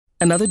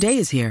Another day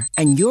is here,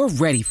 and you're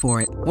ready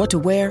for it. What to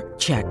wear?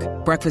 Check.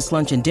 Breakfast,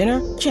 lunch, and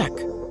dinner? Check.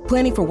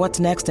 Planning for what's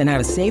next and how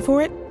to save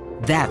for it?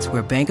 That's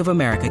where Bank of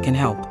America can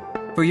help.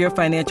 For your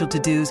financial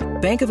to-dos,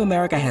 Bank of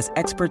America has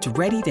experts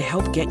ready to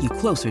help get you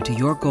closer to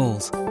your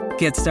goals.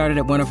 Get started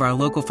at one of our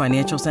local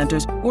financial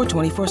centers or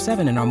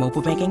 24/7 in our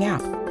mobile banking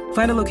app.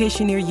 Find a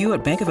location near you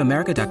at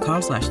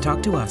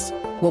bankofamerica.com/talktous.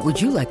 What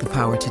would you like the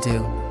power to do?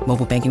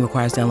 Mobile banking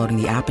requires downloading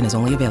the app and is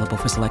only available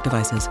for select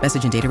devices.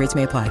 Message and data rates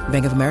may apply.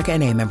 Bank of America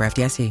N.A., member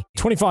FDIC.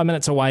 25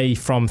 minutes away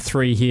from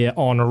 3 here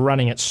on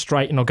Running It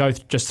Straight, and I'll go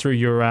just through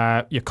your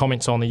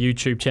comments on the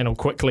YouTube channel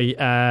quickly.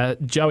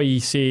 Joey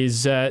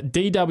says,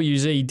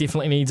 DWZ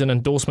definitely needs an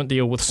endorsement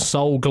deal with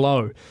Soul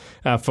Glow.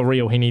 For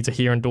real, he needs a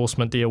hair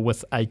endorsement deal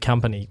with a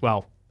company.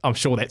 Well, I'm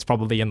sure that's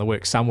probably in the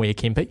works somewhere,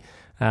 Kempy.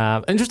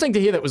 Interesting to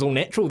hear that was all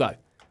natural, though.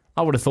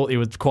 I would have thought there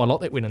was quite a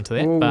lot that went into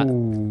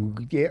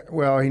that. Yeah,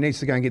 well, he needs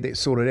to go and get that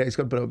sorted out. He's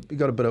got a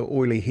bit of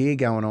oily hair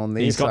going on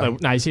there. He said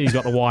he's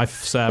got the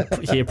wife's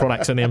hair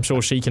products in there. I'm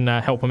sure she can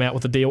help him out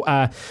with the deal.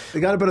 They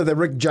got a bit of the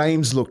Rick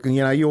James look. And,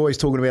 you're always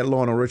talking about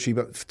Lionel Richie,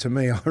 but to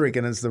me, I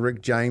reckon it's the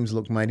Rick James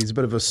look, mate. He's a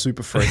bit of a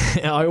super freak.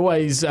 I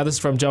always, this is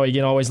from Joey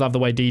again, I always love the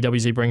way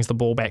DWZ brings the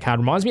ball back hard.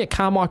 Reminds me of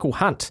Carmichael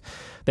Hunt.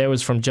 That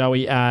was from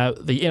Joey.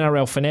 The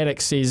NRL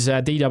Fanatic says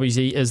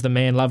DWZ is the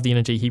man. Love the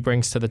energy he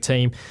brings to the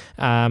team.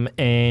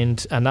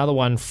 And another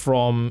one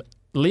from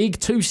League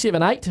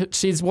 278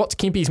 says, what's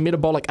Kempy's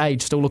metabolic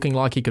age still looking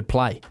like he could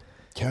play?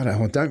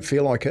 I don't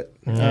feel like it.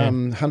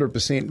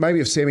 100%. Maybe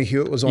if Sammy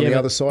Hewitt was on the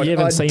other side, you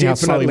haven't seen how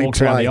slowly he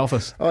walks around the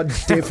office. I'd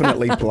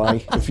definitely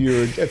play. If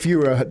you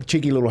were a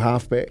cheeky little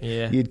halfback,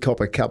 you'd cop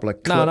a couple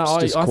of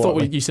clips. No, I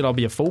thought you said I'd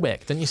be a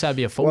fullback. Didn't you say I'd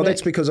be a fullback? Well,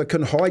 that's because I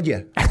couldn't hide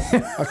you.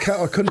 I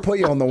couldn't put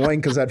you on the wing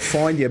because I'd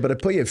find you, but I'd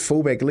put you at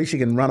fullback. At least you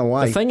can run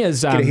away. The thing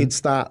is, get a head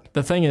start.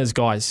 The thing is,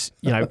 guys,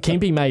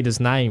 Kempy made his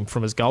name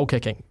from his goal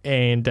kicking,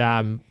 and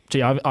I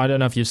don't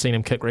know if you've seen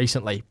him kick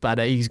recently, but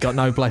he's got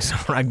no place on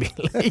rugby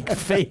league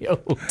field.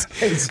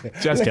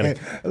 Just kidding.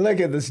 Look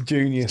at this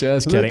junior.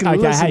 Just kidding.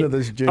 Listen to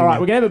this junior. All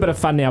right, we're going to have a bit of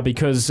fun now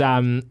because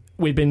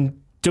we've been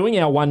doing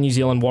our One New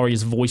Zealand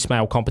Warriors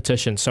voicemail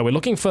competition. So we're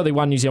looking for the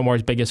One New Zealand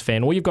Warriors biggest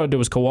fan. All you've got to do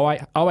is call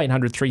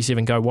 0800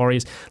 37 GO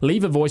Warriors.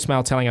 Leave a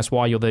voicemail telling us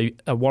why you're the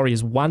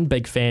Warriors one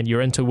big fan.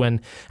 You're in to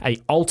win a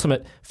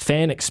ultimate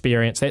fan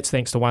experience. That's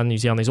thanks to One New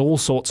Zealand. There's all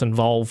sorts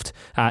involved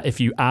if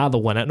you are the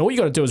winner. And all you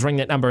got to do is ring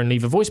that number and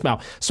leave a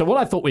voicemail. So what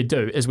I thought we'd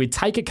do is we'd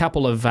take a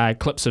couple of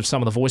clips of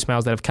some of the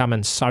voicemails that have come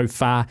in so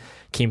far,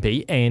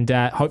 Kempy, and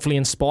hopefully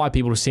inspire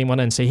people to send one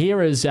in. So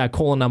here is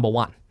caller number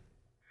one.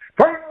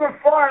 Phone the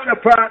fire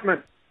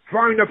department.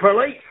 Phone the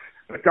police,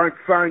 but don't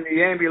phone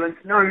the ambulance.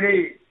 No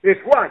need. It's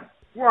one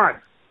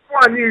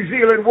New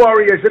Zealand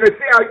Warriors, and it's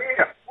our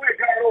year. We're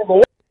going all the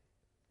way.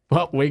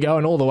 Well, we're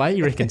going all the way,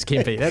 you reckons,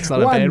 Kempy? That's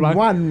not a bad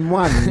one.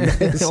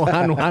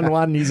 1-1.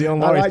 One New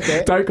Zealand Warriors. I like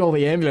that. Don't call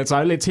the ambulance.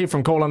 So let's hear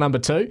from caller number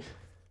two.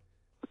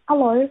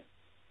 Hello.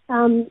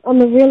 I'm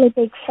a really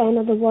big fan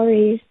of the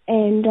Warriors,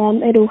 and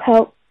it'll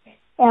help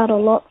out a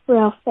lot for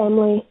our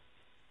family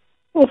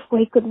if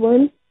we could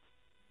win.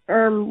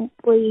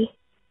 We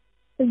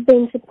have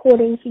been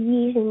supporting for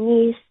years and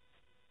years,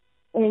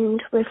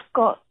 and we've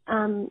got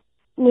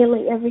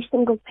nearly every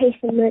single piece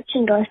of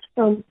merchandise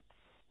from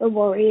the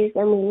Warriors,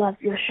 and we love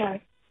your show.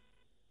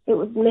 It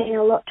would mean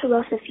a lot to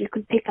us if you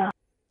could pick up.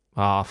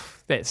 Oh,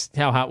 that's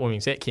how heartwarming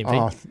is that, Kempy?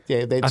 Oh,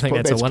 yeah, that's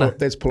a winner.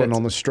 That's pulling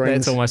on the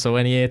strings. That's almost a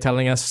winner, yeah,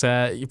 telling us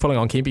you're pulling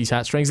on Kempy's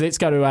heartstrings. Let's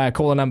go to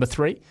caller number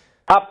three.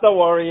 Up the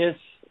Warriors.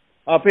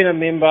 I've been a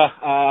member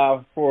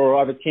for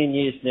over 10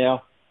 years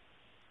now.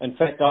 In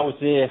fact, I was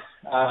there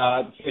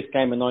the first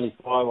game in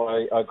 '95.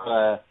 I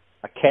got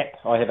a cap.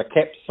 I have a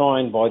cap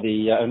signed by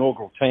the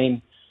inaugural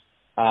team.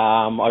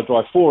 I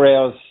drive 4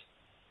 hours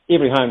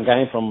every home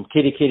game from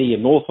Kitty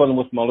in Northland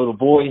with my little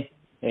boy,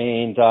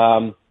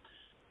 and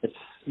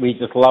we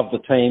just love the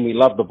team. We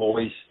love the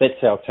boys.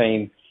 That's our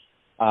team,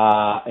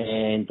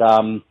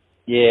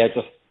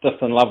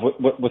 just in love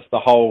with the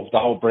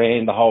whole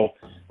brand, the whole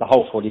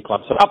footy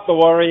club. So up the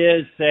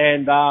Warriors,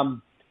 and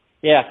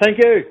thank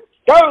you.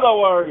 Go the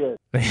Warriors!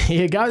 There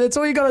you go. That's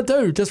all you got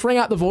to do. Just ring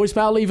up the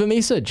voicemail, leave a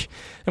message.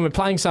 And we're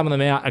playing some of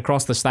them out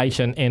across the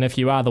station. And if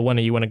you are the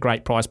winner, you win a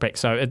great prize pack.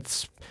 So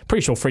it's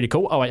pretty sure free to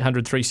call.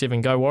 0800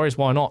 37 GO Warriors.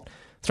 Why not?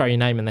 Throw your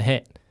name in the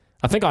hat.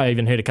 I think I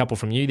even heard a couple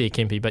from you there,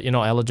 Kempy, but you're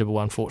not eligible,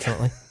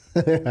 unfortunately.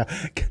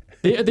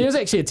 There's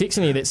actually a text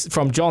in here that's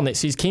from John that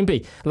says,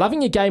 Kempy,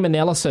 loving your game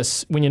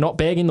analysis when you're not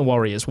bagging the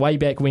Warriors way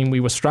back when we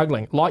were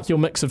struggling. Like your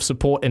mix of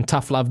support and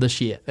tough love this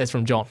year. That's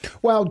from John.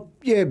 Well,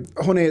 yeah,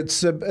 honey,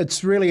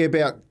 it's really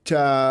about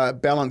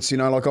balance.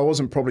 Like I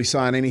wasn't probably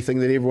saying anything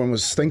that everyone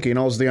was thinking.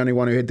 I was the only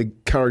one who had the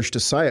courage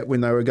to say it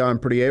when they were going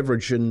pretty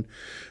average. And,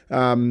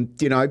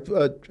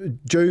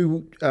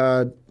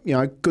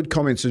 good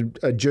comments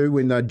are due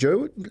when they're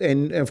due,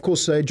 and of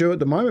course they're due at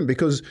the moment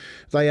because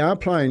they are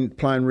playing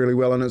really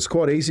well, and it's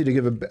quite easy to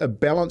give a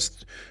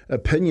balanced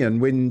opinion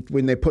when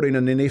they're putting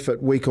in an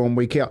effort week on,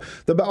 week out.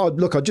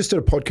 Look, I just did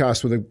a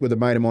podcast with a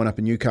mate of mine up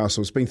in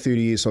Newcastle. It's been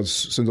 30 years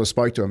since I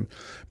spoke to him.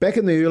 Back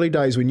in the early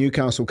days when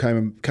Newcastle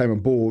came on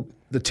board,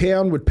 the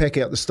town would pack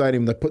out the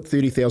stadium. They put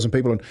 30,000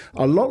 people in,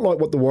 a lot like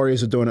what the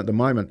Warriors are doing at the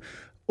moment.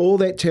 All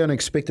that town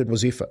expected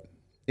was effort.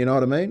 You know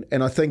what I mean?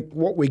 And I think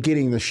what we're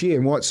getting this year,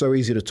 and why it's so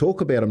easy to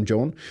talk about them,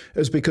 John,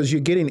 is because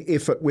you're getting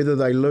effort whether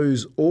they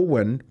lose or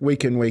win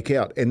week in, week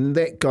out. And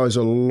that goes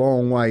a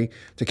long way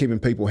to keeping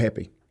people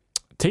happy.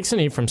 Text in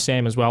here from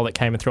Sam as well that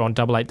came through on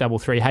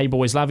 8833. Hey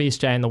boys, love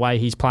SJ and the way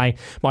he's playing.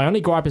 My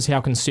only gripe is how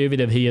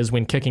conservative he is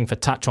when kicking for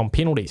touch on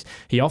penalties.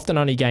 He often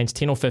only gains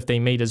 10 or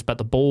 15 metres, but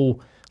the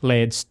ball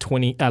lands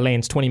 20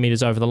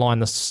 metres over the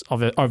line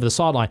over the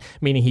sideline,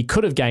 meaning he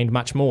could have gained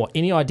much more.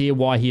 Any idea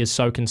why he is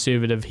so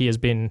conservative? He has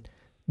been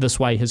this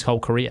way his whole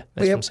career.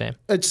 That's from Sam.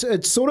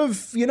 It's sort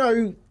of, you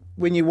know,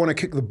 when you want to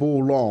kick the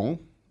ball long,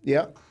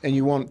 and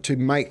you want to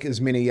make as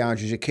many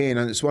yards as you can,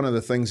 and it's one of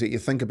the things that you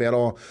think about,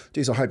 oh,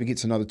 geez, I hope he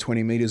gets another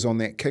 20 metres on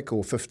that kick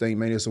or 15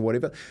 metres or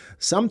whatever.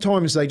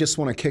 Sometimes they just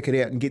want to kick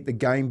it out and get the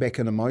game back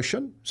in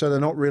motion, so they're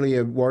not really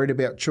worried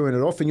about chewing it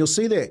off. And you'll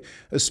see that,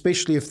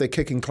 especially if they're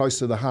kicking close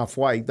to the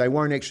halfway, they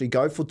won't actually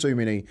go for too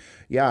many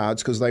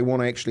yards because they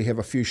want to actually have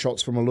a few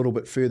shots from a little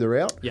bit further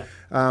out.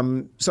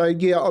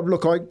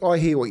 Look, I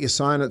hear what you're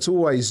saying. It's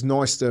always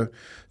nice to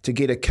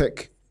get a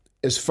kick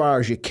as far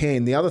as you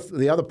can. The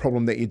other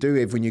problem that you do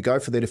have when you go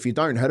for that, if you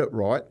don't hit it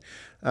right,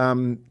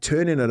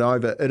 turning it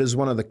over, it is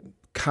one of the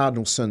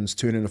cardinal sins,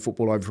 turning a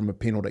football over from a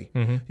penalty.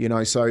 Mm-hmm. You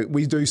know, so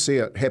we do see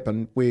it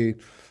happen where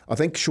I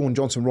think Sean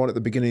Johnson right at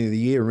the beginning of the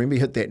year, remember, he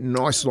hit that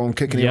nice long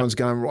kick and everyone's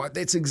going, right,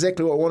 that's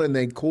exactly what I wanted, and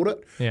they caught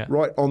it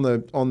right on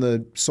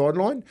the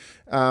sideline.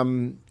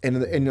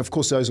 And of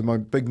course, those are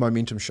big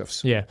momentum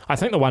shifts. Yeah, I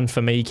think the one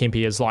for me,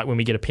 Kempy, is like when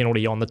we get a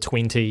penalty on the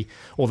 20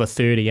 or the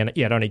 30 and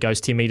it only goes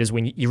 10 metres,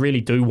 when you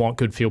really do want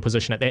good field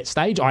position at that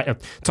stage. I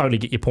totally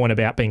get your point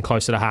about being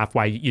closer to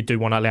halfway. You do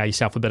want to allow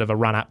yourself a bit of a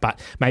run up,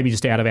 but maybe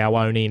just out of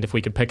our own end, if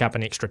we could pick up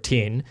an extra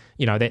 10,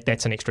 you know,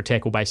 that's an extra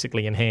tackle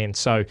basically in hand.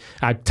 So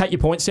take your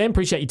point, Sam.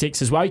 Appreciate your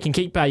text as well. You can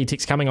keep your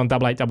text coming on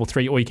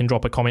 8833 or you can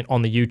drop a comment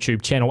on the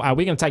YouTube channel.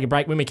 We're going to take a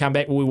break. When we come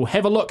back, we will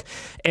have a look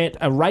at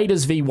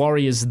Raiders v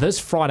Warriors this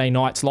Friday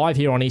night. It's live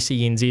here on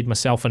SENZ.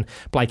 Myself and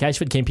Blake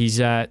Ashford. Kempy's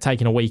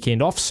taking a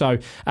weekend off. So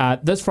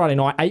this Friday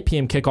night, 8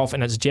 p.m. kickoff,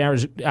 and it's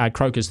Jared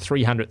Croker's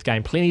 300th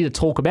game. Plenty to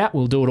talk about.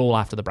 We'll do it all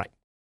after the break.